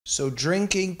So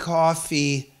drinking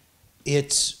coffee,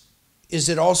 it's is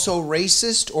it also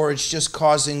racist or it's just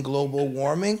causing global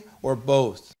warming or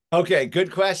both? Okay,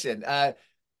 good question.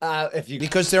 If you,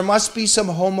 Because there must be some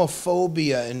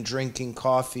homophobia in drinking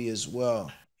coffee as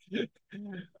well.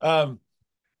 um,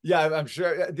 yeah, I'm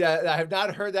sure. Yeah, I have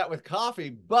not heard that with coffee,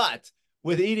 but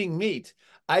with eating meat,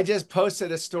 I just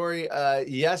posted a story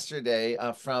yesterday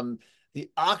from the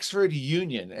Oxford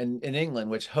Union in England,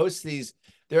 which hosts these.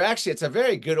 They're actually, it's a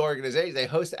very good organization. They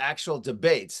host actual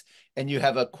debates, and you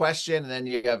have a question, and then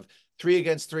you have three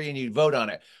against three, and you vote on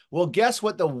it. Well, guess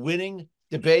what the winning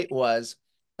debate was?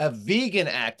 A vegan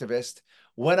activist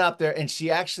went up there and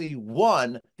she actually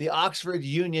won the Oxford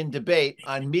Union debate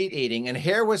on meat eating. And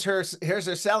here's her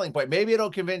selling point. Maybe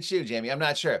it'll convince you, Jamie. I'm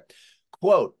not sure.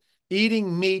 Quote,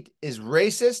 eating meat is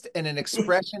racist and an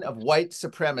expression of white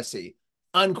supremacy,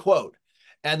 unquote.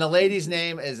 And the lady's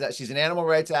name is that she's an animal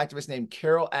rights activist named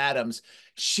Carol Adams.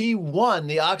 She won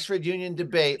the Oxford Union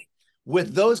debate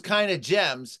with those kind of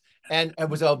gems. And it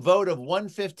was a vote of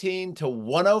 115 to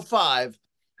 105,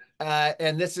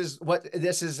 and this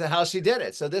is how she did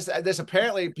it. So this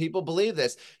apparently people believe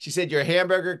this. She said your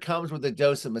hamburger comes with a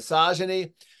dose of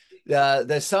misogyny. The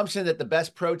assumption that the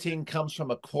best protein comes from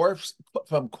a corpse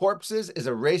from corpses is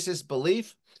a racist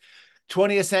belief.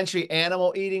 20th century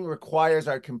animal eating requires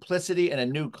our complicity in a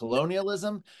new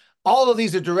colonialism. All of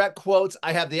these are direct quotes.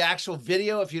 I have the actual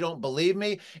video if you don't believe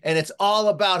me. And it's all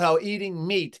about how eating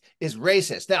meat is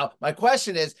racist. Now, my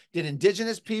question is, did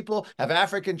indigenous people, have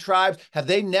African tribes, have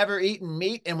they never eaten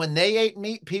meat? And when they ate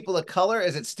meat, people of color,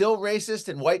 is it still racist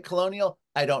and white colonial?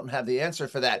 I don't have the answer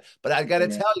for that. But I got to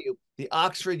tell you, the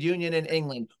Oxford Union in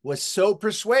England was so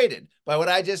persuaded by what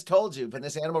I just told you from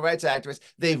this animal rights activist,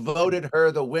 they voted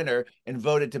her the winner and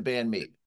voted to ban meat.